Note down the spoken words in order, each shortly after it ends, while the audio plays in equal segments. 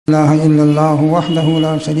لا إله إلا الله وحده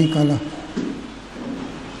لا شريك له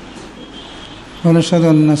ونشهد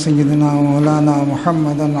أن سيدنا مولانا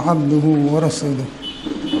محمدا عبده ورسوله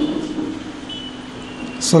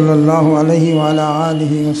صلى الله عليه وعلى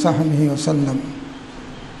آله وصحبه وسلم.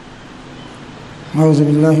 أعوذ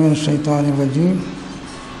بالله من الشيطان الرجيم.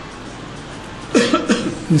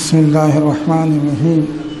 بسم الله الرحمن الرحيم.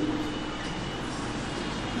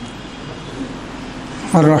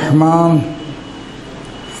 الرحمن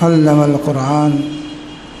علم القرآن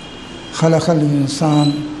خلق الإنسان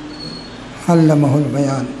علمہ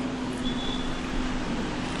البیان.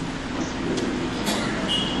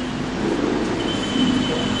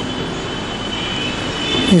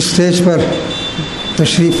 اسٹیج پر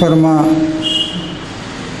تشریف فرما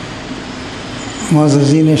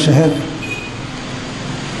معززین شہر،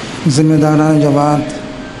 ذمہ داران جماعت،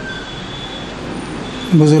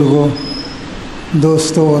 بزرگوں،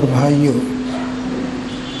 دوستوں اور بھائیوں،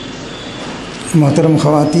 محترم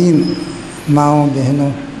خواتین، ماؤں،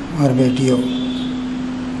 بہنوں اور بیٹیوں،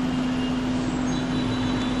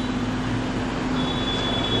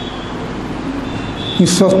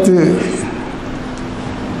 اس وقت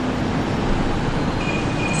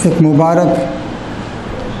ایک مبارک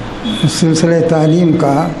سلسلہ تعلیم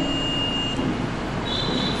کا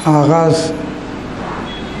آغاز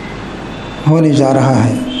ہونے جا رہا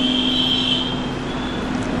ہے.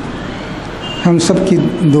 ہم سب کی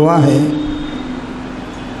دعا ہے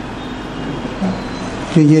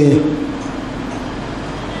کہ یہ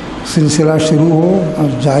سلسلہ شروع ہو اور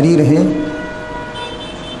جاری رہے،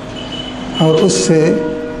 اور اس سے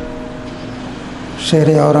شہر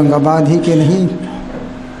اورنگ آباد ہی کے نہیں،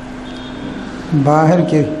 باہر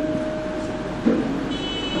کے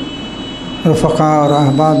رفقاء اور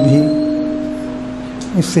احباب بھی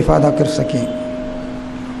استفادہ کر سکیں.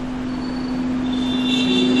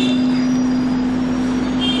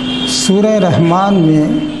 سورہ رحمان میں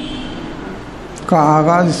کا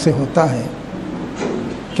آغاز سے ہوتا ہے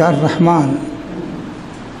کہ الرحمن،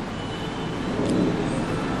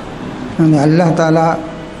 یعنی اللہ تعالیٰ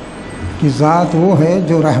کی ذات وہ ہے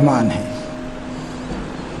جو رحمان ہے.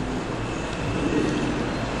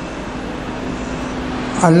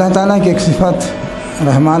 اللہ تعالیٰ کی ایک صفت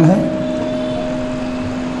رحمان ہے.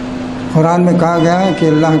 قرآن میں کہا گیا ہے کہ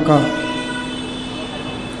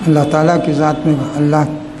اللہ تعالیٰ کی ذات میں اللہ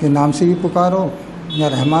کے نام سے بھی پکارو یا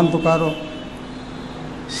رحمان پکارو.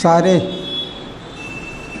 سارے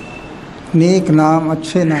نیک نام،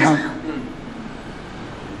 اچھے نام،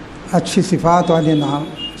 اچھی صفات والے نام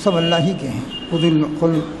سب اللہ ہی کے ہیں.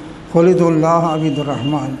 قل ادعوا اللہ او ادعوا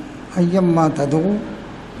الرحمن ایما تدعوا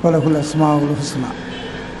فلہ الاسماء الحسنی.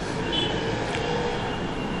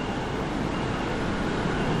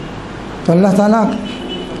 تو اللہ تعالیٰ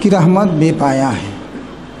کی رحمت بے پایا ہے.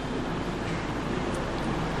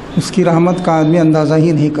 اس کی رحمت کا آدمی اندازہ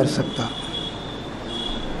ہی نہیں کر سکتا.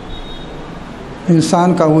 انسان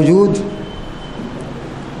کا وجود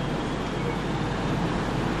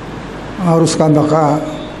اور اس کا بقا،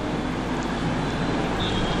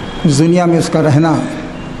 دنیا میں اس کا رہنا،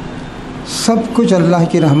 سب کچھ اللہ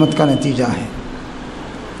کی رحمت کا نتیجہ ہے.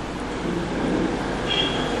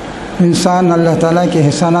 انسان اللہ تعالیٰ کے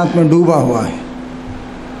احسانات میں ڈوبا ہوا ہے.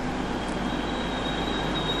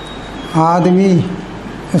 آدمی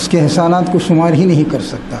اس کے احسانات کو شمار ہی نہیں کر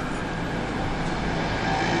سکتا.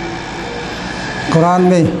 قرآن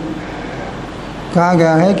میں کہا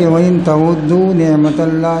گیا ہے کہ وَإِن تَعُدُّوا نِعْمَةَ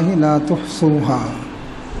اللَّهِ لَا تُحْصُوهَا.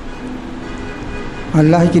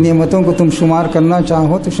 اللہ کی نعمتوں کو تم شمار کرنا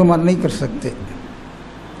چاہو تو شمار نہیں کر سکتے.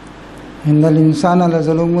 إِنَّ الْإِنسَانَ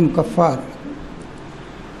لَظَلُومٌ كَفَّارٌ.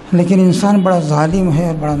 لیکن انسان بڑا ظالم ہے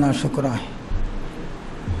اور بڑا ناشکرا ہے.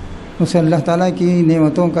 اسے اللہ تعالیٰ کی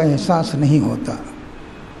نعمتوں کا احساس نہیں ہوتا.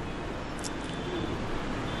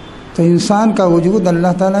 تو انسان کا وجود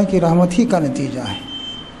اللہ تعالیٰ کی رحمت ہی کا نتیجہ ہے.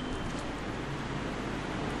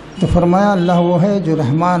 تو فرمایا اللہ وہ ہے جو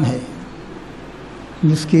رحمان ہے،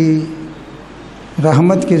 جس کی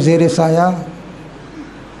رحمت کے زیر سایہ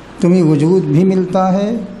تمہیں وجود بھی ملتا ہے،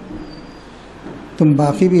 تم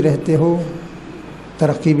باقی بھی رہتے ہو،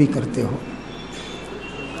 ترقی بھی کرتے ہو.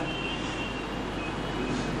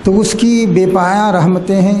 تو اس کی بے پایا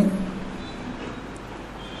رحمتیں ہیں.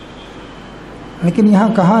 لیکن یہاں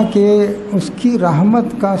کہا کہ اس کی رحمت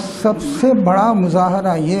کا سب سے بڑا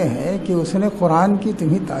مظاہرہ یہ ہے کہ اس نے قرآن کی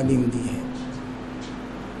تمہیں تعلیم دی ہے.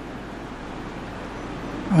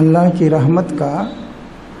 اللہ کی رحمت کا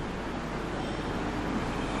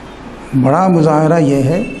بڑا مظاہرہ یہ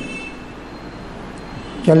ہے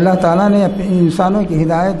کہ اللہ تعالیٰ نے اپنے انسانوں کی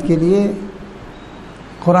ہدایت کے لیے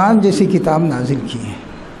قرآن جیسی کتاب نازل کی ہے.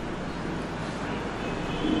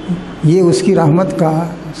 یہ اس کی رحمت کا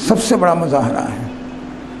سب سے بڑا مظاہرہ ہے۔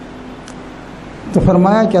 تو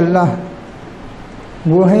فرمایا کہ اللہ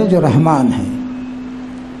وہ ہے جو رحمان ہے،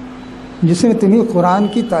 جس نے تمہیں قرآن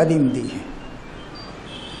کی تعلیم دی ہے۔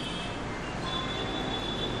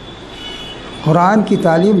 قرآن کی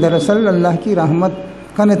تعلیم دراصل اللہ کی رحمت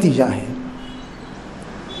کا نتیجہ ہے۔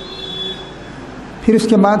 پھر اس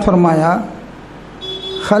کے بعد فرمایا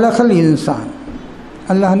خلق الانسان،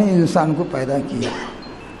 اللہ نے انسان کو پیدا کیا۔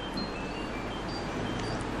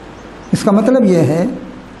 اس کا مطلب یہ ہے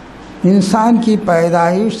انسان کی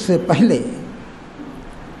پیدائش سے پہلے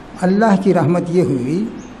اللہ کی رحمت یہ ہوئی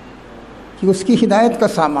کہ اس کی ہدایت کا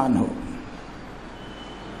سامان ہو،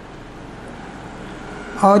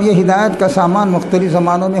 اور یہ ہدایت کا سامان مختلف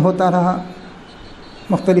زمانوں میں ہوتا رہا،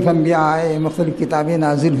 مختلف انبیاء آئے، مختلف کتابیں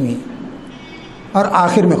نازل ہوئیں، اور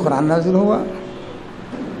آخر میں قرآن نازل ہوا۔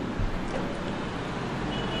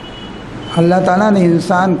 اللہ تعالیٰ نے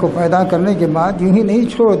انسان کو پیدا کرنے کے بعد یوں ہی نہیں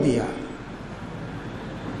چھوڑ دیا،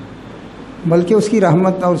 بلکہ اس کی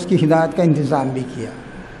رحمت اور اس کی ہدایت کا انتظام بھی کیا۔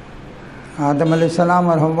 آدم علیہ السلام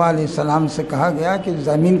اور حوا علیہ السلام سے کہا گیا کہ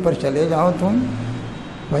زمین پر چلے جاؤ تم،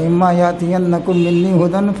 وَإِمَّا يَأْتِيَنَّكُم مِّنِّي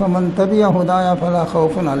هُدًى فَمَن تَبِعَ هُدَايَ فَلَا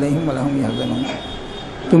خَوْفٌ عَلَيْهِمْ وَلَا هُمْ يَحْزَنُونَ۔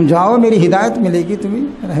 تم جاؤ، میری ہدایت ملے گی، تمہیں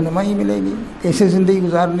رہنمائی ملے گی، کیسے زندگی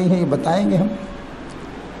گزارنی ہے یہ بتائیں گے ہم۔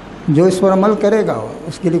 جو اس پر عمل کرے گا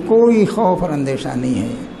اس کے لیے کوئی خوف اور اندیشہ نہیں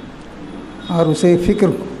ہے، اور اسے فکر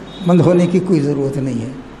مند ہونے کی کوئی ضرورت نہیں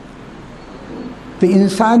ہے۔ تو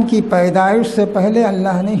انسان کی پیدائش سے پہلے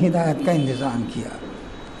اللہ نے ہدایت کا انتظام کیا،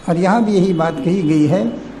 اور یہاں بھی یہی بات کہی گئی ہے،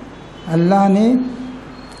 اللہ نے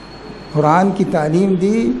قرآن کی تعلیم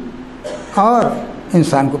دی اور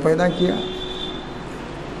انسان کو پیدا کیا۔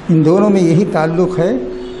 ان دونوں میں یہی تعلق ہے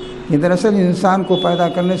کہ دراصل انسان کو پیدا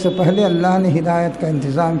کرنے سے پہلے اللہ نے ہدایت کا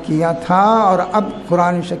انتظام کیا تھا، اور اب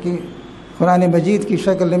قرآن مجید کی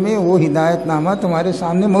شکل میں وہ ہدایت نامہ تمہارے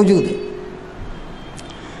سامنے موجود ہے۔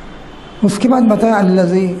 اس کے بعد بتایا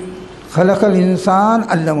الذی خلق الانسان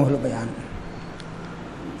علمہ البیان،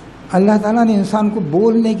 اللہ تعالیٰ نے انسان کو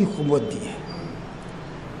بولنے کی قوت دی ہے۔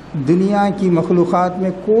 دنیا کی مخلوقات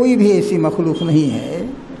میں کوئی بھی ایسی مخلوق نہیں ہے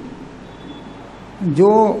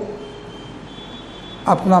جو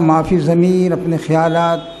اپنا معافی ضمیر، اپنے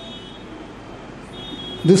خیالات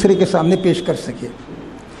دوسرے کے سامنے پیش کر سکے۔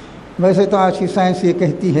 ویسے تو آج کی سائنس یہ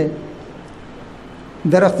کہتی ہے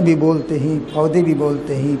درخت بھی بولتے ہیں، پودے بھی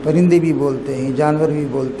بولتے ہیں، پرندے بھی بولتے ہیں، جانور بھی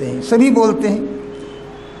بولتے ہیں، سبھی بولتے ہیں۔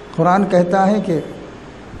 قرآن کہتا ہے کہ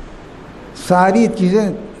ساری چیزیں،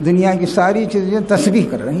 دنیا کی ساری چیزیں تسبیح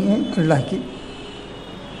کر رہی ہیں اللہ کی،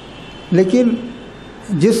 لیکن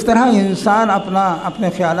جس طرح انسان اپنے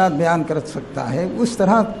خیالات بیان کر سکتا ہے، اس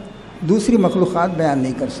طرح دوسری مخلوقات بیان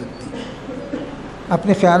نہیں کر سکتی۔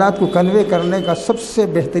 اپنے خیالات کو کنوے کرنے کا سب سے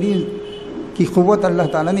بہترین کی قوت اللہ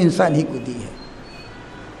تعالیٰ نے انسان ہی کو دی ہے۔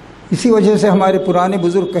 اسی وجہ سے ہمارے پرانے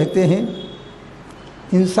بزرگ کہتے ہیں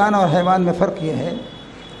انسان اور حیوان میں فرق یہ ہے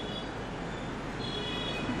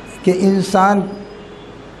کہ انسان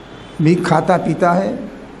بھی کھاتا پیتا ہے،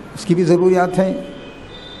 اس کی بھی ضروریات ہیں،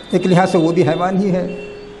 ایک لحاظ سے وہ بھی حیوان ہی ہے،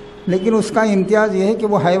 لیکن اس کا امتیاز یہ ہے کہ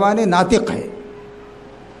وہ حیوان ناطق ہے،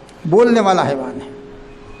 بولنے والا حیوان ہے۔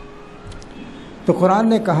 تو قرآن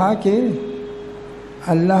نے کہا کہ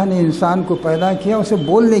اللہ نے انسان کو پیدا کیا، اسے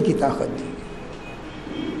بولنے کی طاقت دی،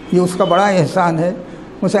 یہ اس کا بڑا احسان ہے۔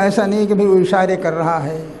 اسے ایسا نہیں کہ وہ اشارے کر رہا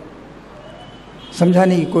ہے،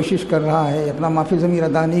 سمجھانے کی کوشش کر رہا ہے، اپنا معافی ضمیر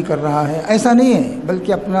ادا نہیں کر رہا ہے، ایسا نہیں ہے،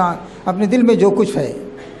 بلکہ اپنے دل میں جو کچھ ہے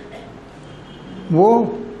وہ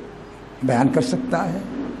بیان کر سکتا ہے۔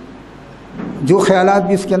 جو خیالات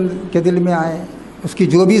بھی اس کے دل میں آئیں، اس کی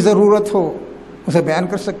جو بھی ضرورت ہو اسے بیان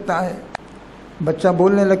کر سکتا ہے۔ بچہ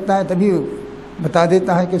بولنے لگتا ہے تبھی بتا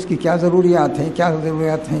دیتا ہے کہ اس کی کیا ضروریات ہیں،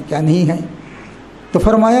 کیا نہیں ہیں۔ تو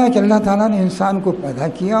فرمایا کہ اللہ تعالیٰ نے انسان کو پیدا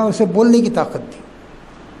کیا اور اسے بولنے کی طاقت دی۔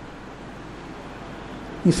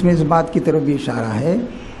 اس میں اس بات کی طرف بھی اشارہ ہے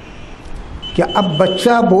کہ اب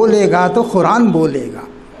بچہ بولے گا تو قرآن بولے گا۔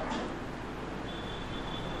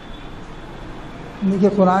 دیکھیے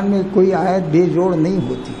قرآن میں کوئی آیت بے جوڑ نہیں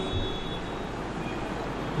ہوتی۔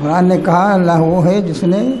 قرآن نے کہا اللہ وہ ہے جس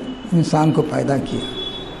نے انسان کو پیدا کیا،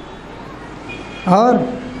 اور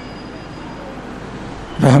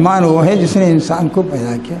رحمان وہ ہے جس نے انسان کو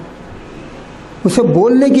پیدا کیا، اسے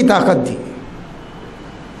بولنے کی طاقت دی۔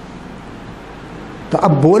 تو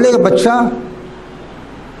اب بولے بچہ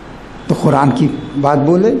تو قرآن کی بات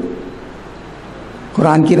بولے،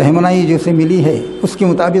 قرآن کی رہنمائی جو اسے ملی ہے اس کے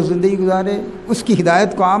مطابق زندگی گزارے، اس کی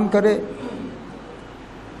ہدایت کو عام کرے۔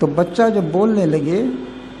 تو بچہ جب بولنے لگے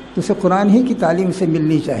تو اسے قرآن ہی کی تعلیم سے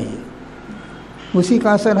ملنی چاہیے۔ اسی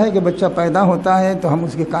کا اثر ہے کہ بچہ پیدا ہوتا ہے تو ہم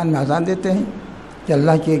اس کے کان میں اذان دیتے ہیں کہ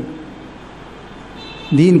اللہ کے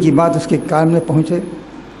دین کی بات اس کے کان میں پہنچے۔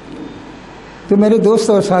 تو میرے دوست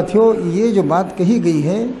اور ساتھیوں، یہ جو بات کہی گئی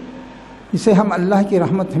ہے اسے ہم اللہ کی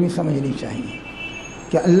رحمت ہمیں سمجھنی چاہیے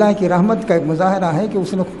کہ اللہ کی رحمت کا ایک مظاہرہ ہے کہ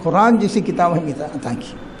اس نے قرآن جیسی کتاب ہمیں عطا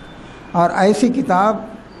کی، اور ایسی کتاب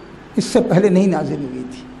اس سے پہلے نہیں نازل ہوئی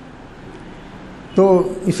تھی۔ تو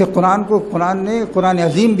اسے قرآن نے قرآن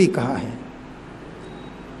عظیم بھی کہا ہے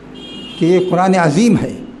کہ یہ قرآن عظیم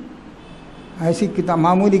ہے، ایسی کتاب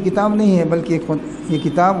معمولی کتاب نہیں ہے، بلکہ یہ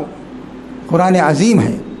کتاب قرآن عظیم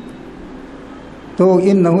ہے۔ تو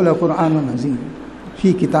انہ لقرآن عظیم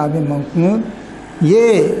فی کتاب مکنون،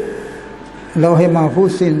 یہ لوح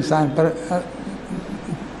محفوظ سے انسان پر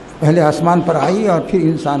پہلے آسمان پر آئی اور پھر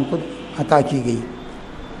انسان کو عطا کی گئی۔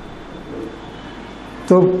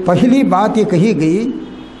 تو پہلی بات یہ کہی گئی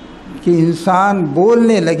کہ انسان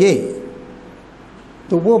بولنے لگے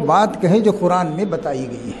تو وہ بات کہے جو قرآن میں بتائی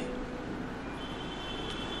گئی ہے،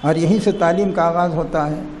 اور یہیں سے تعلیم کا آغاز ہوتا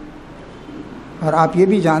ہے۔ اور آپ یہ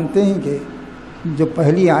بھی جانتے ہیں کہ جو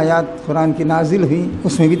پہلی آیات قرآن کی نازل ہوئی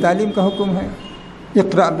اس میں بھی تعلیم کا حکم ہے،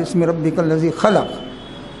 اقرأ بسم ربک الذی خلق۔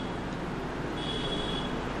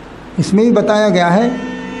 اس میں بھی بتایا گیا ہے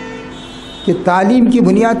کہ تعلیم کی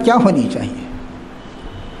بنیاد کیا ہونی چاہیے،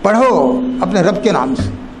 پڑھو اپنے رب کے نام سے۔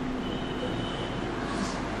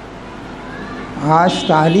 آج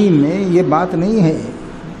تعلیم میں یہ بات نہیں ہے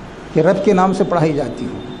کہ رب کے نام سے پڑھائی جاتی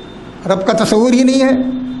ہو، رب کا تصور ہی نہیں ہے۔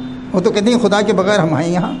 وہ تو کہتے ہیں خدا کے بغیر ہم ہیں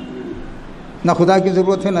یہاں، نہ خدا کی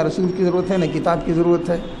ضرورت ہے، نہ رسول کی ضرورت ہے، نہ کتاب کی ضرورت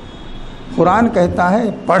ہے۔ قرآن کہتا ہے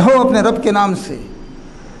پڑھو اپنے رب کے نام سے،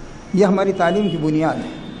 یہ ہماری تعلیم کی بنیاد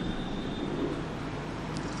ہے۔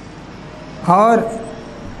 اور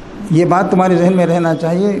یہ بات تمہارے ذہن میں رہنا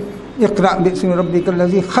چاہیے، اقرأ بسم ربک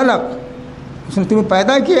الذی خلق، اس نے تمہیں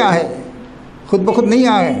پیدا کیا ہے، خود بخود نہیں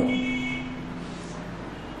آئے۔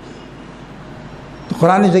 تو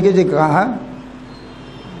قرآن نے جگہ جگہ کہا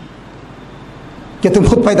کہ تم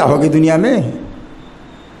خود پیدا ہوگے دنیا میں،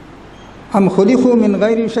 ام خلقوا من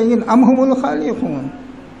غیر شیء ام هم الخالقون،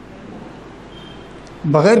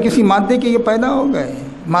 بغیر کسی مادے کے یہ پیدا ہو گئے۔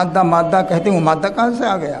 مادہ کہتے ہیں، وہ مادہ کہاں سے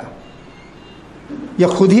آ گیا؟ یہ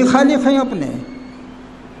خود ہی خالق ہیں اپنے۔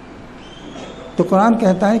 تو قرآن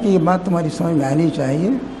کہتا ہے کہ یہ بات تمہاری سمجھ میں آنی چاہیے،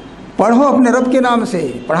 پڑھو اپنے رب کے نام سے۔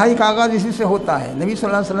 پڑھائی کا آغاز اسی سے ہوتا ہے۔ نبی صلی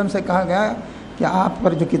اللہ علیہ وسلم سے کہا گیا کہ آپ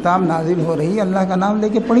پر جو کتاب نازل ہو رہی ہے اللہ کا نام لے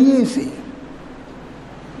کے پڑھیے اسے۔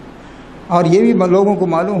 اور یہ بھی لوگوں کو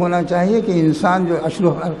معلوم ہونا چاہیے کہ انسان جو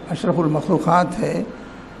اشرف المخلوقات ہے،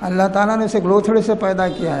 اللہ تعالیٰ نے اسے ایک لوتھڑے سے پیدا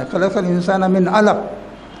کیا ہے۔ خلق الانسان من علق،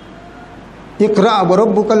 اقرأ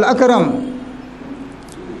وربک الاکرم،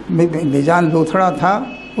 بے جان لوتھڑا تھا،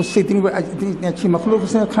 اس سے اتنی اچھی مخلوق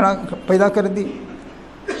اس نے پیدا کر دی۔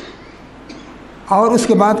 اور اس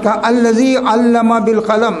کے بعد کہا الذی علم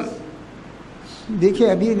بالقلم، دیکھیے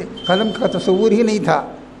ابھی قلم کا تصور ہی نہیں تھا،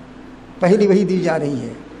 پہلی وحی دی جا رہی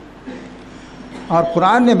ہے۔ اور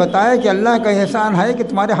قرآن نے بتایا کہ اللہ کا احسان ہے کہ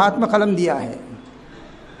تمہارے ہاتھ میں قلم دیا ہے،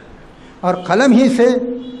 اور قلم ہی سے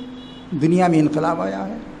دنیا میں انقلاب آیا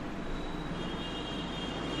ہے۔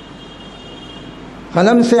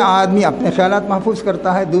 قلم سے آدمی اپنے خیالات محفوظ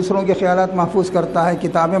کرتا ہے، دوسروں کے خیالات محفوظ کرتا ہے،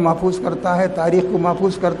 کتابیں محفوظ کرتا ہے، تاریخ کو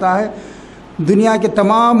محفوظ کرتا ہے، دنیا کے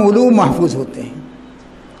تمام علوم محفوظ ہوتے ہیں۔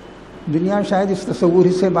 دنیا شاید اس تصور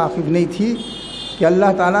سے واقف نہیں تھی کہ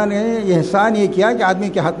اللہ تعالیٰ نے یہ احسان یہ کیا کہ آدمی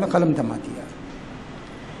کے ہاتھ میں قلم تھما دیا،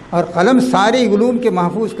 اور قلم سارے علوم کے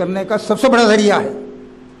محفوظ کرنے کا سب سے بڑا ذریعہ ہے۔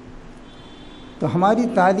 تو ہماری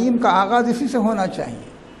تعلیم کا آغاز اسی سے ہونا چاہیے،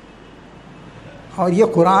 اور یہ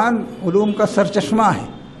قرآن علوم کا سرچشمہ ہے،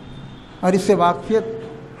 اور اس سے واقفیت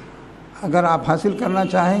اگر آپ حاصل کرنا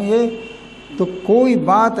چاہیں گے تو کوئی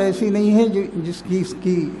بات ایسی نہیں ہے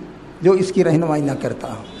جو اس کی رہنمائی نہ کرتا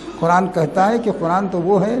ہو۔ قرآن کہتا ہے کہ قرآن تو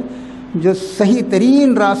وہ ہے جو صحیح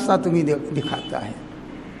ترین راستہ تمہیں دکھاتا ہے۔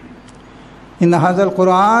 ان ھذا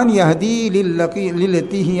القرآن یہدی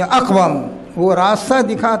للتی ہی اقوم، وہ راستہ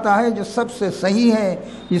دکھاتا ہے جو سب سے صحیح ہے،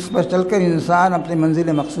 جس پر چل کر انسان اپنے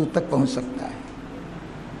منزل مقصود تک پہنچ سکتا ہے۔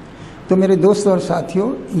 تو میرے دوستوں اور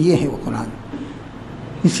ساتھیوں، یہ ہے وہ قرآن۔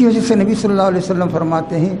 اسی وجہ سے نبی صلی اللہ علیہ وسلم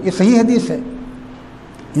فرماتے ہیں، یہ صحیح حدیث ہے،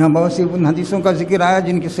 یہاں بہت سی ان حدیثوں کا ذکر آیا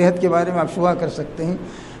جن کی صحت کے بارے میں آپ شبہ کر سکتے ہیں،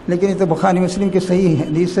 لیکن یہ تو بخاری مسلم کی صحیح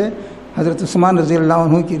حدیث ہے۔ حضرت عثمان رضی اللہ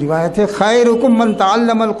عنہ کی روایت ہے، خیرکم من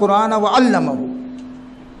تعلم القرآن وعلمہ،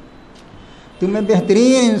 تمہیں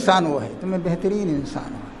بہترین انسان وہ ہے، تمہیں بہترین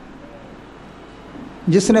انسان وہ ہے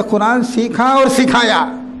جس نے قرآن سیکھا اور سکھایا۔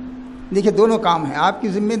 دیکھیے دونوں کام ہیں، آپ کی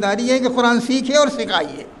ذمہ داری ہے کہ قرآن سیکھیں اور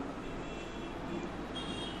سکھائیے۔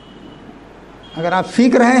 اگر آپ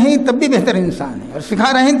سیکھ رہے ہیں تب بھی بہتر انسان ہے، اور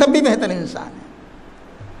سکھا رہے ہیں تب بھی بہتر انسان ہے۔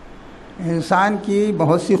 انسان کی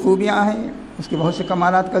بہت سی خوبیاں ہیں، اس کے بہت سے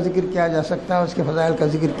کمالات کا ذکر کیا جا سکتا ہے، اس کے فضائل کا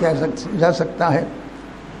ذکر کیا جا سکتا ہے،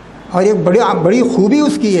 اور ایک بڑی خوبی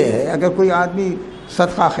اس کی یہ ہے، اگر کوئی آدمی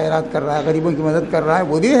صدقہ خیرات کر رہا ہے، غریبوں کی مدد کر رہا ہے،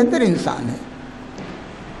 وہ بھی بہتر انسان ہے،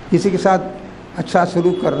 کسی کے ساتھ اچھا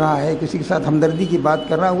سلوک کر رہا ہے، کسی کے ساتھ ہمدردی کی بات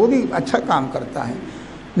کر رہا ہے، وہ بھی اچھا کام کرتا ہے۔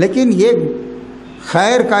 لیکن یہ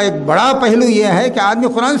خیر کا ایک بڑا پہلو یہ ہے کہ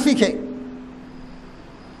آدمی قرآن سیکھے۔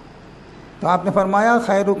 تو آپ نے فرمایا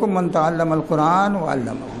خیرکم من تعلم القرآن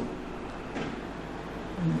وعلمہ،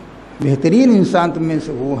 بہترین انسان تم میں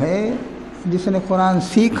سے وہ ہے جس نے قرآن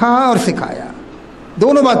سیکھا اور سکھایا۔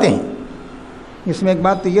 دونوں باتیں ہیں اس میں، ایک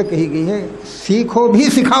بات تو یہ کہی گئی ہے سیکھو بھی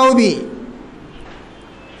سکھاؤ بھی،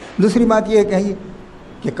 دوسری بات یہ کہی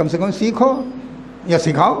کہ کم سے کم سیکھو یا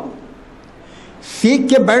سکھاؤ۔ سیکھ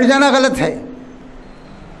کے بیٹھ جانا غلط ہے،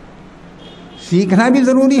 سیکھنا بھی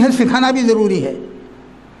ضروری ہے، سکھانا بھی ضروری ہے،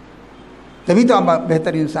 تبھی تو آپ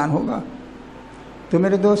بہتر انسان ہوگا۔ تو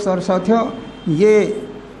میرے دوست اور ساتھیوں، یہ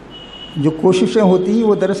جو کوششیں ہوتی ہیں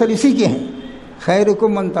وہ دراصل اسی کے ہیں،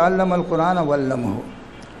 خیرکم من تعلم القرآن وعلمہ۔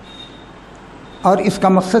 اور اس کا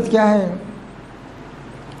مقصد کیا ہے؟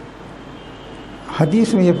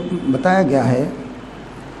 حدیث میں یہ بتایا گیا ہے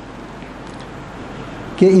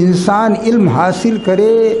کہ انسان علم حاصل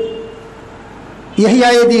کرے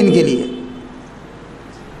احیاء دین کے لیے،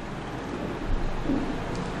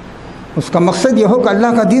 اس کا مقصد یہ ہو کہ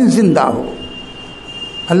اللہ کا دین زندہ ہو،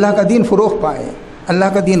 اللہ کا دین فروغ پائے، اللہ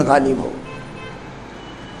کا دین غالب ہو۔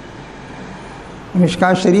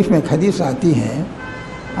 مشکوٰۃ شریف میں ایک حدیث آتی ہے،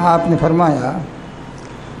 آپ نے فرمایا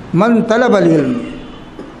من طلب العلم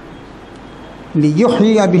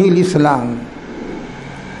لیحیی بہ الاسلام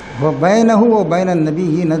وبینہ وبین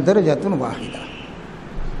النبیین درجۃ واحدہ،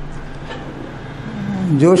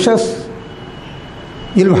 جو شخص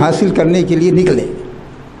علم حاصل کرنے کے لیے نکلے،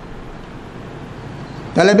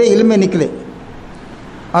 طلب علم میں نکلے،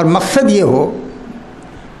 اور مقصد یہ ہو،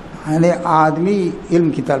 یعنی آدمی علم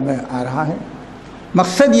کی طرف میں آ رہا ہے،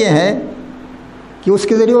 مقصد یہ ہے کہ اس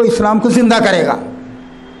کے ذریعے وہ اسلام کو زندہ کرے گا۔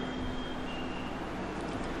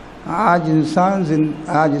 آج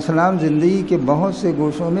اسلام زندگی کے بہت سے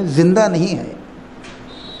گوشوں میں زندہ نہیں ہے،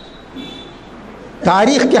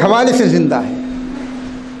 تاریخ کے حوالے سے زندہ ہے،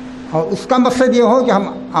 اور اس کا مقصد یہ ہو کہ ہم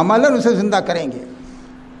عملاً اسے زندہ کریں گے۔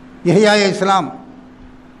 یہی آیا اسلام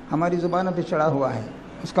ہماری زبانوں پہ چڑھا ہوا ہے،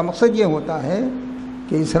 اس کا مقصد یہ ہوتا ہے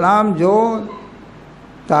کہ اسلام جو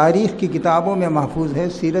تاریخ کی کتابوں میں محفوظ ہے،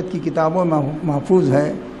 سیرت کی کتابوں میں محفوظ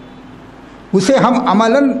ہے، اسے ہم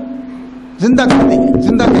عملاً زندہ کر دیں گے،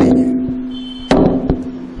 زندہ کریں گے۔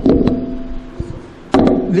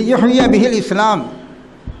 لیحیی بہ الاسلام،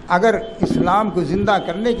 اگر اسلام کو زندہ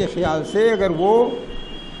کرنے کے خیال سے اگر وہ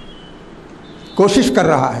کوشش کر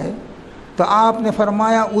رہا ہے تو آپ نے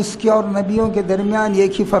فرمایا اس کے اور نبیوں کے درمیان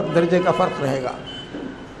ایک ہی درجے کا فرق رہے گا۔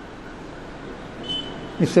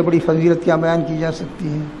 اس سے بڑی فضیلت کیا بیان کی جا سکتی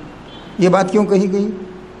ہے؟ یہ بات کیوں کہی گئی؟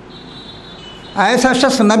 ایسا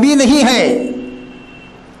شخص نبی نہیں ہے،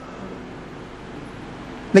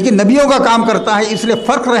 لیکن نبیوں کا کام کرتا ہے، اس لیے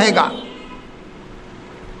فرق رہے گا۔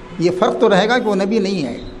 یہ فرق تو رہے گا کہ وہ نبی نہیں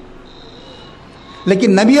ہے،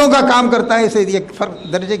 لیکن نبیوں کا کام کرتا ہے، اسے ایک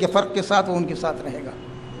فرق، درجے کے فرق کے ساتھ وہ ان کے ساتھ رہے گا۔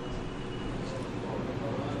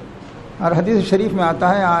 اور حدیث شریف میں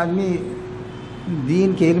آتا ہے آدمی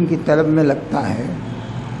دین کے علم کی طلب میں لگتا ہے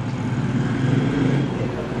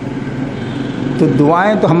تو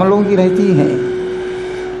دعائیں تو ہم لوگوں کی رہتی ہیں۔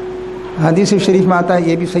 حدیث شریف میں آتا ہے،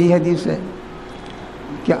 یہ بھی صحیح حدیث ہے،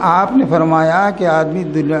 کہ آپ نے فرمایا کہ آدمی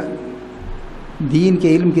دین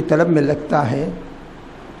کے علم کی طلب میں لگتا ہے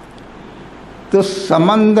تو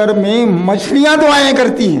سمندر میں مچھلیاں دعائیں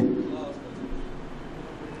کرتی ہیں،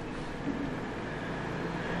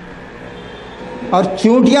 اور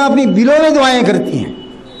چونٹیاں اپنی بلوں میں دعائیں کرتی ہیں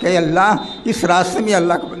کہ اللہ اس راستے میں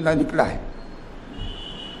اللہ کا بندہ نکلا ہے،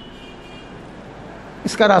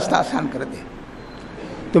 اس کا راستہ آسان کر دے۔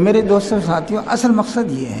 تو میرے دوستوں ساتھیوں، اصل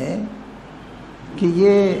مقصد یہ ہے کہ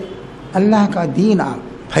یہ اللہ کا دین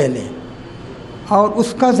آپ پھیلے، اور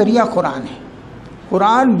اس کا ذریعہ قرآن ہے۔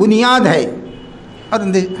 قرآن بنیاد ہے، اور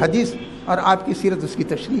حدیث اور آپ کی سیرت اس کی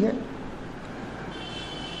تشریح ہے۔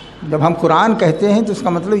 جب ہم قرآن کہتے ہیں تو اس کا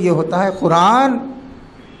مطلب یہ ہوتا ہے قرآن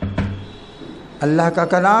اللہ کا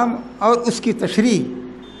کلام اور اس کی تشریح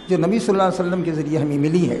جو نبی صلی اللہ علیہ وسلم کے ذریعے ہمیں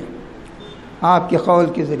ملی ہے، آپ کے قول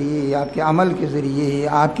کے ذریعے، آپ کے عمل کے ذریعے،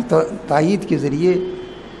 آپ کی تائید کے ذریعے۔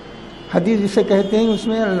 حدیث جسے کہتے ہیں اس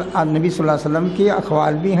میں نبی صلی اللہ علیہ وسلم کے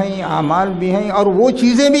اقوال بھی ہیں، اعمال بھی ہیں، اور وہ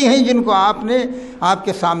چیزیں بھی ہیں جن کو آپ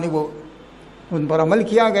کے سامنے وہ ان پر عمل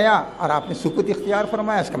کیا گیا اور آپ نے سکوت اختیار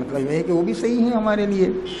فرمایا۔ اس کا مطلب یہ ہے کہ وہ بھی صحیح ہیں ہمارے لیے۔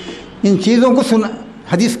 ان چیزوں کو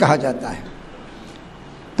حدیث کہا جاتا ہے۔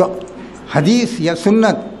 تو حدیث یا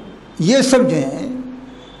سنت یہ سب جو ہیں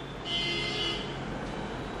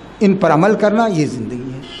ان پر عمل کرنا یہ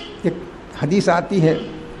زندگی ہے۔ ایک حدیث آتی ہے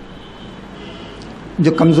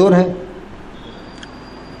جو کمزور ہے،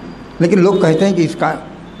 لیکن لوگ کہتے ہیں کہ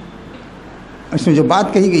اس میں جو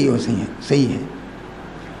بات کہی گئی ہے وہ صحیح ہے۔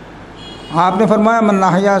 آپ نے فرمایا من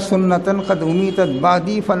احیا سنتن قد امیتت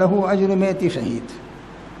بعدی فلہ اجر مئت شہید،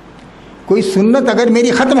 کوئی سنت اگر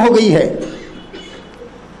میری ختم ہو گئی ہے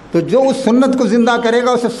تو جو اس سنت کو زندہ کرے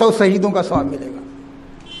گا اسے 100 شہیدوں کا ثواب ملے گا۔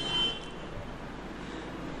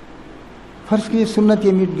 فرض کی سنت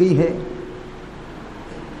یہ مٹ گئی ہے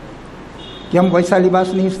کہ ہم ویسا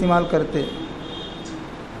لباس نہیں استعمال کرتے،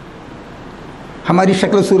 ہماری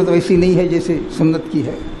شکل و صورت ویسی نہیں ہے جیسے سنت کی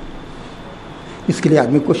ہے، اس کے لیے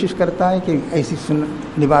آدمی کوشش کرتا ہے کہ ایسی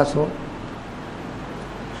سنت لباس ہو،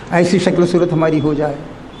 ایسی شکل و صورت ہماری ہو جائے،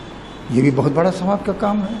 یہ بھی بہت بڑا ثواب کا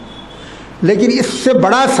کام ہے۔ لیکن اس سے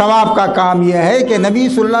بڑا ثواب کا کام یہ ہے کہ نبی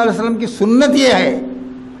صلی اللہ علیہ وسلم کی سنت یہ ہے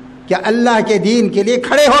کہ اللہ کے دین کے لیے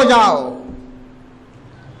کھڑے ہو جاؤ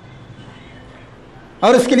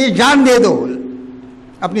اور اس کے لیے جان دے دو،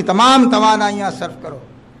 اپنی تمام توانائیاں صرف کرو۔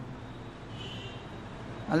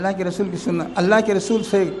 اللہ کے رسول کی سنت، اللہ کے رسول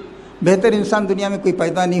سے بہتر انسان دنیا میں کوئی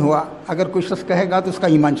پیدا نہیں ہوا، اگر کوئی شخص کہے گا تو اس کا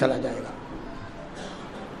ایمان چلا جائے گا۔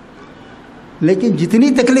 لیکن جتنی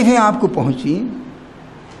تکلیفیں آپ کو پہنچی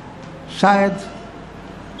شاید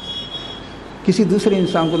کسی دوسرے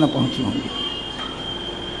انسان کو نہ پہنچی ہوں گی،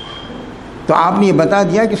 تو آپ نے یہ بتا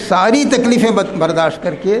دیا کہ ساری تکلیفیں برداشت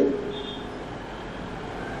کر کے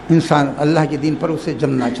انسان اللہ کے دین پر اسے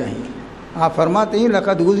جمنا چاہیے۔ آپ فرماتے ہیں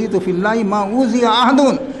لقد اوذیت فی اللہ ما اوذی احد،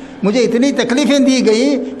 مجھے اتنی تکلیفیں دی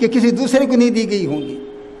گئی کہ کسی دوسرے کو نہیں دی گئی ہوں گی۔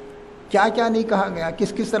 کیا کیا نہیں کہا گیا،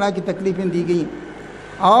 کس کس طرح کی تکلیفیں دی گئی،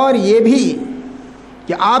 اور یہ بھی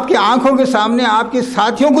کہ آپ کی آنکھوں کے سامنے آپ کے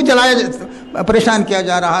ساتھیوں کو پریشان کیا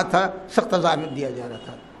جا رہا تھا، سخت عذاب دیا جا رہا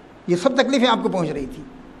تھا، یہ سب تکلیفیں آپ کو پہنچ رہی تھی۔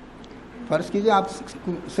 فرض کیجئے آپ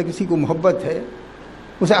سے کسی کو محبت ہے،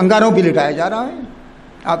 اسے انگاروں پہ لٹایا جا رہا ہے،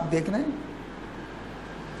 آپ دیکھ رہے ہیں۔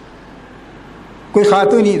 کوئی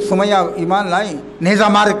خاتون سمیہ ایمان لائی، نیزہ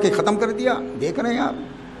مار کے ختم کر دیا، دیکھ رہے ہیں آپ۔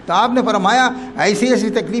 تو آپ نے فرمایا ایسی ایسی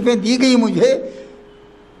تکلیفیں دی گئی مجھے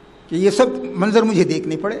کہ یہ سب منظر مجھے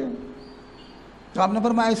دیکھنے پڑے۔ تو آپ نے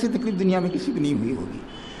فرمایا ایسی تکلیف دنیا میں کسی کو نہیں ہوئی ہوگی۔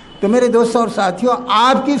 تو میرے دوستوں اور ساتھیوں،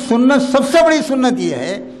 آپ کی سنت، سب سے بڑی سنت یہ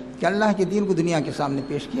ہے کہ اللہ کے دین کو دنیا کے سامنے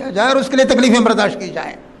پیش کیا جائے اور اس کے لیے تکلیفیں برداشت کی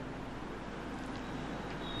جائیں۔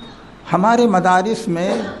 ہمارے مدارس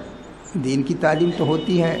میں دین کی تعلیم تو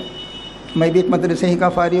ہوتی ہے، میں بھی ایک مدرسے ہی کا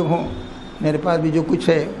فارغ ہوں، میرے پاس بھی جو کچھ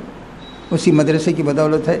ہے اسی مدرسے کی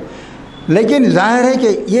بدولت ہے، لیکن ظاہر ہے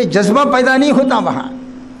کہ یہ جذبہ پیدا نہیں ہوتا وہاں۔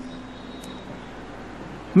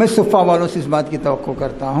 میں صفہ والوں سے اس بات کی توقع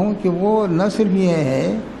کرتا ہوں کہ وہ نہ صرف یہ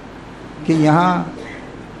ہے کہ یہاں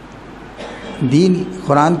دین،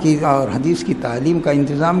 قرآن کی اور حدیث کی تعلیم کا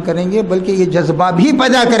انتظام کریں گے، بلکہ یہ جذبہ بھی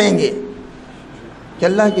پیدا کریں گے کہ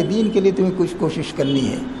اللہ کے دین کے لیے تمہیں کچھ کوشش کرنی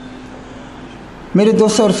ہے۔ میرے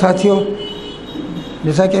دوستوں اور ساتھیوں،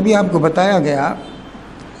 جیسا کہ ابھی آپ کو بتایا گیا،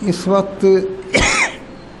 اس وقت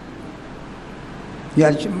یہ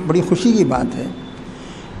بڑی خوشی کی بات ہے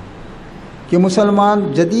کہ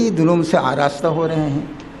مسلمان جدید علوم سے آراستہ ہو رہے ہیں،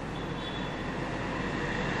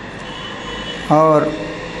 اور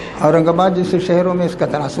اورنگ آباد جیسے شہروں میں اس کا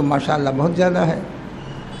تناسب ماشاءاللہ بہت زیادہ ہے،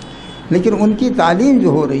 لیکن ان کی تعلیم جو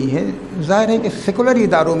ہو رہی ہے ظاہر ہے کہ سیکولر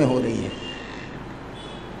اداروں میں ہو رہی ہے۔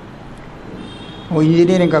 وہ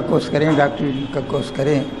انجینئرنگ کا کورس کریں، ڈاکٹری کا کورس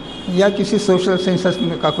کریں، یا کسی سوشل سائنسز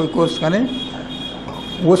کا کوئی کورس کریں،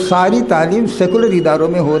 وہ ساری تعلیم سیکولر اداروں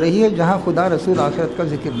میں ہو رہی ہے جہاں خدا رسول آخرت کا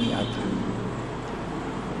ذکر نہیں آتا۔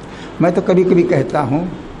 میں تو کبھی کبھی کہتا ہوں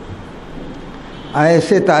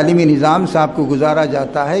ایسے تعلیمی نظام سے آپ کو گزارا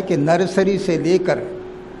جاتا ہے کہ نرسری سے لے کر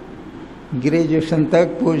گریجویشن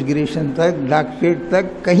تک، پوسٹ گریجویشن تک، ڈاکٹریٹ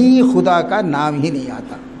تک کہیں خدا کا نام ہی نہیں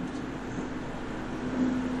آتا۔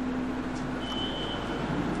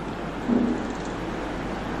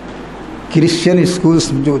 کرسچن اسکولس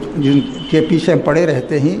جو جن کے پیچھے پڑے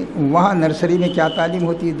رہتے ہیں، وہاں نرسری میں کیا تعلیم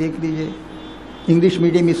ہوتی ہے دیکھ لیجئے۔ انگلش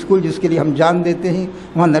میڈیم اسکول جس کے لیے ہم جان دیتے ہیں،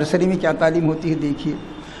 وہاں نرسری میں کیا تعلیم ہوتی ہے دیکھیے۔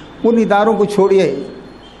 ان اداروں کو چھوڑیے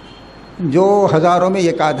جو ہزاروں میں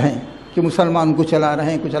ایک آدھ ہیں کہ مسلمان ان کو چلا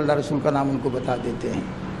رہے ہیں، کچھ اللہ رسول کا نام ان کو بتا دیتے ہیں،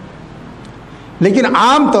 لیکن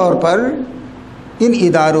عام طور پر ان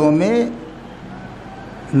اداروں میں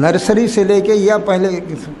نرسری سے لے کے یا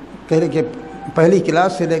پہلی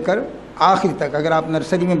کلاس سے لے کر آخر تک، اگر آپ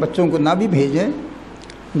نرسری میں بچوں کو نہ بھی بھیجیں،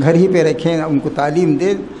 گھر ہی پہ رکھیں، ان کو تعلیم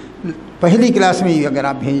دیں، پہلی کلاس میں ہی اگر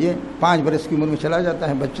آپ بھیجیں، 5 برس کی عمر میں چلا جاتا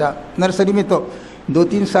ہے بچہ نرسری میں، تو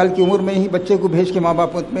 2-3 سال کی عمر میں ہی بچے کو بھیج کے ماں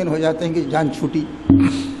باپ مطمئن ہو جاتے ہیں کہ جان چھوٹی۔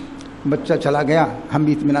 بچہ چلا گیا ہم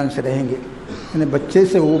بھی اطمینان سے رہیں گے، یعنی بچے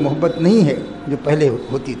سے وہ محبت نہیں ہے جو پہلے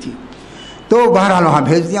ہوتی تھی۔ تو بہرحال وہاں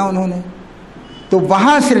بھیج دیا انہوں نے، تو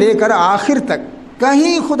وہاں سے لے کر آخر تک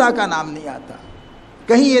کہیں خدا کا نام نہیں آتا،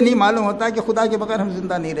 کہیں یہ نہیں معلوم ہوتا کہ خدا کے بغیر ہم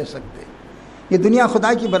زندہ نہیں رہ سکتے، یہ دنیا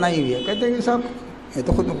خدا کی بنائی ہوئی ہے۔ کہتے ہیں کہ صاحب یہ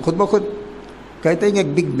تو خود بخود کہتے ہیں کہ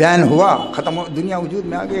ایک بگ بین ہوا، ختم ہو، دنیا وجود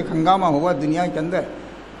میں آ گئی، ایک ہنگامہ ہوا دنیا کے اندر،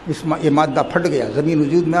 یہ مادہ پھٹ گیا، زمین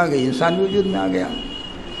وجود میں آ گئی، انسان بھی وجود میں آ گیا۔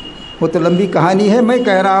 وہ تو لمبی کہانی ہے، میں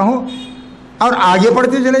کہہ رہا ہوں، اور آگے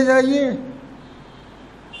پڑھتے چلے جائیے۔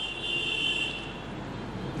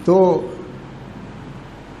 تو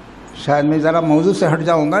شاید میں ذرا موضوع سے ہٹ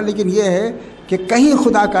جاؤں گا، لیکن یہ ہے کہ کہیں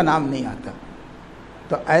خدا کا نام نہیں آتا۔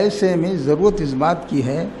 تو ایسے میں ضرورت اس بات کی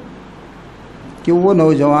ہے کہ وہ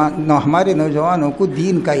ہمارے نوجوانوں کو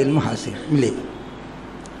دین کا علم حاصل ملے۔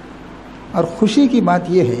 اور خوشی کی بات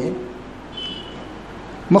یہ ہے،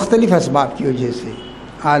 مختلف اسباب کی وجہ سے،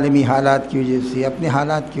 عالمی حالات کی وجہ سے، اپنے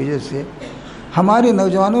حالات کی وجہ سے ہمارے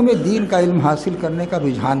نوجوانوں میں دین کا علم حاصل کرنے کا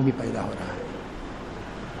رجحان بھی پیدا ہو رہا ہے۔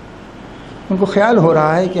 ان کو خیال ہو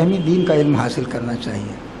رہا ہے کہ ہمیں دین کا علم حاصل کرنا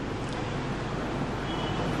چاہیے۔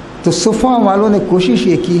 تو صفا والوں نے کوشش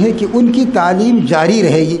یہ کی ہے کہ ان کی تعلیم جاری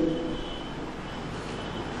رہے گی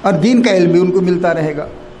اور دین کا علم بھی ان کو ملتا رہے گا۔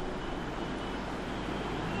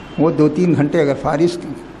 وہ 2-3 گھنٹے اگر فارغ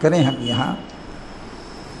کریں ہم یہاں،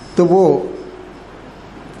 تو وہ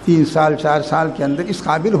 3 سال 4 سال کے اندر اس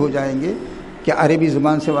قابل ہو جائیں گے کہ عربی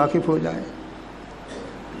زبان سے واقف ہو جائیں،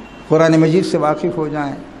 قرآن مجید سے واقف ہو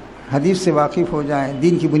جائیں، حدیث سے واقف ہو جائیں،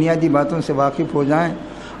 دین کی بنیادی باتوں سے واقف ہو جائیں،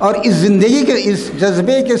 اور اس زندگی کے اس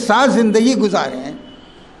جذبے کے ساتھ زندگی گزاریں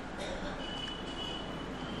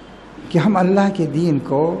کہ ہم اللہ کے دین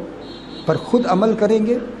کو پر خود عمل کریں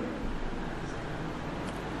گے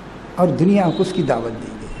اور دنیا کو اس کی دعوت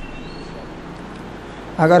دیں گے۔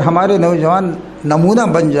 اگر ہمارے نوجوان نمونہ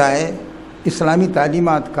بن جائے اسلامی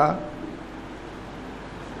تعلیمات کا،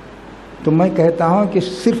 تو میں کہتا ہوں کہ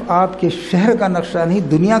صرف آپ کے شہر کا نقشہ نہیں،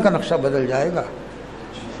 دنیا کا نقشہ بدل جائے گا۔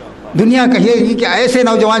 دنیا کہے گی کہ ایسے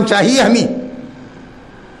نوجوان چاہیے ہمیں،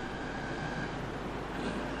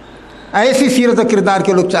 ایسی سیرت و کردار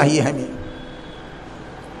کے لوگ چاہیے ہمیں۔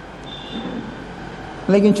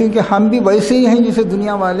 لیکن چونکہ ہم بھی ویسے ہی ہیں جیسے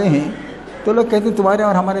دنیا والے ہیں، تو لوگ کہتے ہیں تمہارے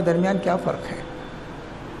اور ہمارے درمیان کیا فرق ہے؟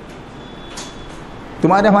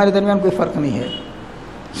 تمہارے ہمارے درمیان کوئی فرق نہیں ہے۔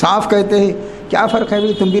 صاف کہتے ہیں کیا فرق ہے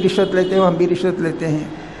بھائی، تم بھی رشوت لیتے ہو ہم بھی رشوت لیتے ہیں،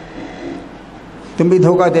 تم بھی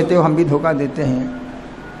دھوکہ دیتے ہو ہم بھی دھوکہ دیتے ہیں،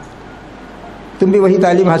 تم بھی وہی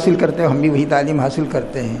تعلیم حاصل کرتے ہو ہم بھی وہی تعلیم حاصل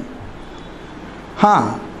کرتے ہیں۔ ہاں،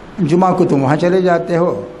 جمعہ کو تم وہاں چلے جاتے ہو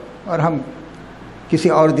اور ہم کسی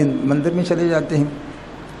اور دن مندر میں چلے جاتے ہیں،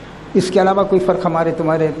 اس کے علاوہ کوئی فرق ہمارے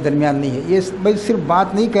تمہارے درمیان نہیں ہے۔ یہ میں صرف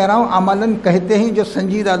بات نہیں کہہ رہا ہوں، عملاً کہتے ہیں جو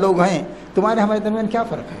سنجیدہ لوگ ہیں، تمہارے ہمارے درمیان کیا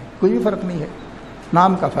فرق ہے؟ کوئی بھی فرق نہیں ہے،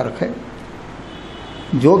 نام کا فرق ہے۔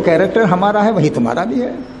 جو کیریکٹر ہمارا ہے وہی تمہارا بھی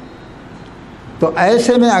ہے۔ تو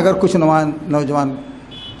ایسے میں اگر کچھ نوجوان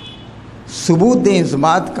ثبوت دیں اس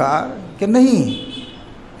بات کا کہ نہیں،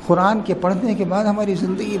 قرآن کے پڑھنے کے بعد ہماری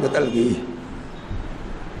زندگی بدل گئی۔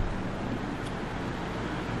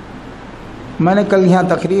 میں نے کل یہاں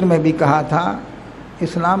تقریر میں بھی کہا تھا،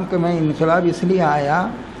 اسلام کے میں انقلاب اس لیے آیا،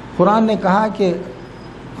 قرآن نے کہا کہ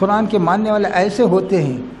قرآن کے ماننے والے ایسے ہوتے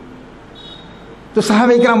ہیں، تو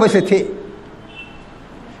صحابہ کرام ویسے تھے،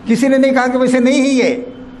 کسی نے نہیں کہا کہ ویسے نہیں ہی ہے۔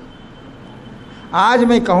 آج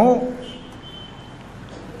میں کہوں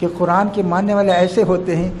کہ قرآن کے ماننے والے ایسے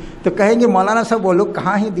ہوتے ہیں، تو کہیں گے مولانا صاحب وہ لوگ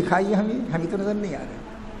کہاں ہیں، دکھائیے ہمیں تو نظر نہیں آ رہے۔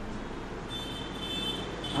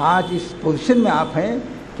 آج اس پوزیشن میں آپ ہیں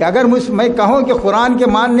کہ اگر میں کہوں کہ قرآن کے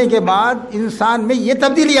ماننے کے بعد انسان میں یہ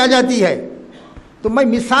تبدیلی آ جاتی ہے، تو میں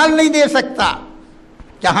مثال نہیں دے سکتا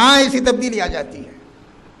کہ ہاں ایسی تبدیلی آ جاتی ہے،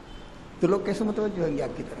 تو لوگ کیسے متوجہ ہوں گے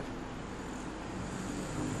آپ کی طرف؟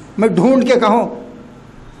 میں ڈھونڈ کے کہوں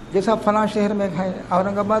جیسا فلاں شہر میں ہیں،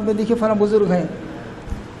 اورنگ آباد میں دیکھیے فلاں بزرگ ہیں،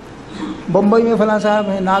 بمبئی میں فلاں صاحب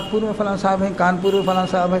ہیں، ناگپور میں فلاں صاحب ہیں، کانپور میں فلاں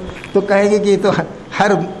صاحب ہیں، تو کہے گے کہ یہ تو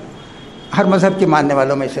ہر مذہب کے ماننے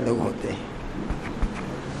والوں میں سے لوگ ہوتے ہیں۔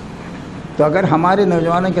 تو اگر ہمارے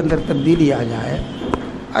نوجوانوں کے اندر تبدیلی آ جائے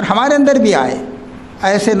اور ہمارے اندر بھی آئے،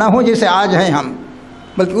 ایسے نہ ہو جیسے آج ہیں ہم،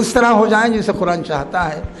 بلکہ اس طرح ہو جائیں جیسے قرآن چاہتا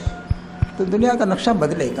ہے، تو دنیا کا نقشہ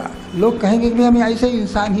بدلے گا۔ لوگ کہیں گے کہ ہمیں ایسے ہی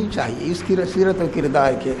انسان ہی چاہیے، اس کی سیرت و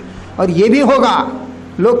کردار کے، اور یہ بھی ہوگا،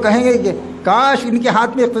 لوگ کہیں گے کہ کاش ان کے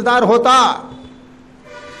ہاتھ میں اقتدار ہوتا،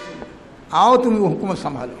 آؤ تم وہ حکومت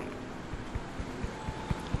سنبھالو۔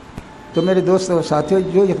 تو میرے دوستوں اور ساتھیوں،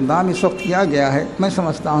 جو اقدام اس وقت کیا گیا ہے، میں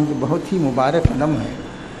سمجھتا ہوں کہ بہت ہی مبارک قدم ہے۔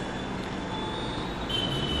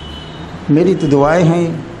 میری تو دعائیں ہیں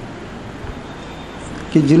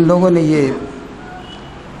کہ جن لوگوں نے یہ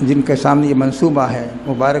جن کے سامنے یہ منصوبہ ہے،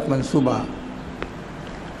 مبارک منصوبہ،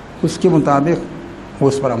 اس کے مطابق وہ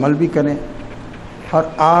اس پر عمل بھی کریں اور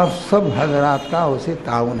آپ سب حضرات کا اسے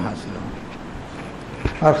تعاون حاصل ہو،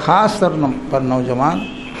 اور خاص طور پر نوجوان،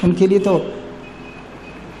 ان کے لیے تو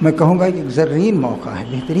میں کہوں گا کہ ایک زرین موقع ہے،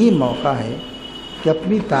 بہترین موقع ہے کہ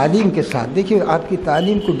اپنی تعلیم کے ساتھ، دیکھیے آپ کی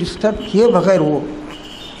تعلیم کو ڈسٹرب کیے بغیر وہ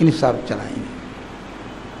انصاف چلائیں گے۔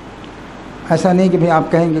 ایسا نہیں کہ بھئی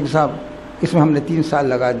آپ کہیں گے کہ صاحب اس میں ہم نے 3 سال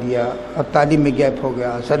لگا دیا، اب تعلیم میں گیپ ہو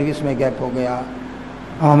گیا، سروس میں گیپ ہو گیا،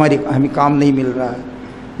 ہمیں کام نہیں مل رہا ہے۔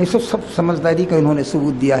 یہ سب سمجھداری کا انہوں نے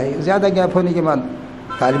ثبوت دیا ہے۔ زیادہ گیپ ہونے کے بعد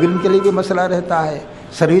طالب علم کے لیے بھی مسئلہ رہتا ہے،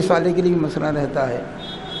 سروس والے کے لیے بھی مسئلہ رہتا ہے۔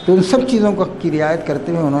 تو ان سب چیزوں کی رعایت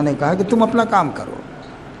کرتے ہوئے انہوں نے کہا کہ تم اپنا کام کرو،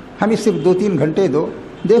 ہمیں صرف 2-3 گھنٹے دو،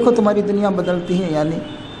 دیکھو تمہاری دنیا بدلتی ہے یا نہیں،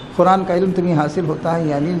 قرآن کا علم تمہیں حاصل ہوتا ہے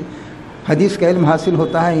یا نہیں، حدیث کا علم حاصل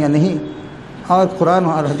ہوتا ہے یا نہیں، اور قرآن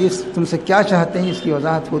اور حدیث تم سے کیا چاہتے ہیں اس کی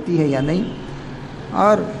وضاحت ہوتی ہے یا نہیں۔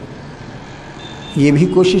 اور یہ بھی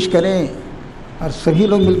کوشش کریں، اور سبھی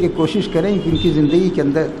لوگ مل کے کوشش کریں کہ ان کی زندگی کے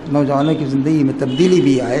اندر، نوجوانوں کی زندگی میں تبدیلی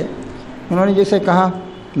بھی آئے۔ انہوں نے جیسے کہا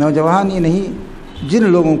نوجوان ہی نہیں، جن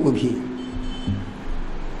لوگوں کو بھی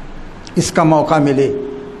اس کا موقع ملے،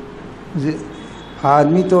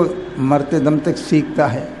 آدمی تو مرتے دم تک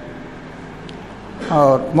سیکھتا ہے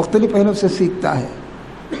اور مختلف پہلوں سے سیکھتا ہے،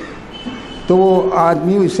 تو وہ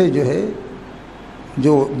آدمی اسے جو ہے،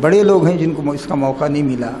 جو بڑے لوگ ہیں جن کو اس کا موقع نہیں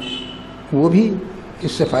ملا، وہ بھی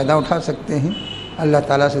اس سے فائدہ اٹھا سکتے ہیں۔ اللہ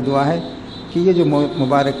تعالیٰ سے دعا ہے کہ یہ جو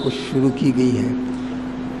مبارک کچھ شروع کی گئی ہے،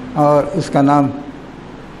 اور اس کا نام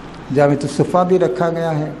جامعۃ الصفا بھی رکھا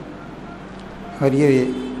گیا ہے، اور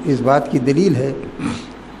یہ اس بات کی دلیل ہے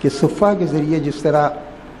کہ صفا کے ذریعے، جس طرح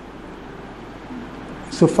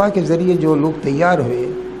صفا کے ذریعے جو لوگ تیار ہوئے،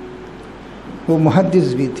 وہ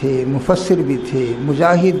محدث بھی تھے، مفسر بھی تھے،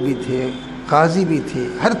 مجاہد بھی تھے، قاضی بھی تھے،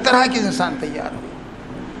 ہر طرح کے انسان تیار ہوئے،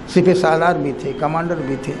 سپہ سالار بھی تھے، کمانڈر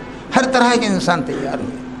بھی تھے، ہر طرح کے انسان تیار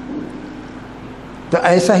ہوئے۔ تو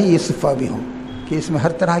ایسا ہی یہ صفا بھی ہو کہ اس میں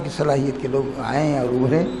ہر طرح کی صلاحیت کے لوگ آئیں اور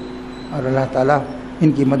ابھریں، اور اللہ تعالیٰ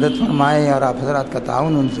ان کی مدد فرمائے اور آپ حضرات کا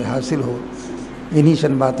تعاون ان سے حاصل ہو۔ انہی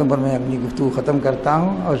چند باتوں پر میں اپنی گفتگو ختم کرتا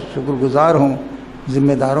ہوں، اور شکر گزار ہوں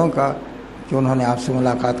ذمہ داروں کا کہ انہوں نے آپ سے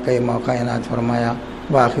ملاقات کا یہ موقع عنایت فرمایا۔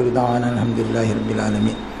 وآخر دعوانا الحمدللہ رب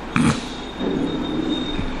العالمین۔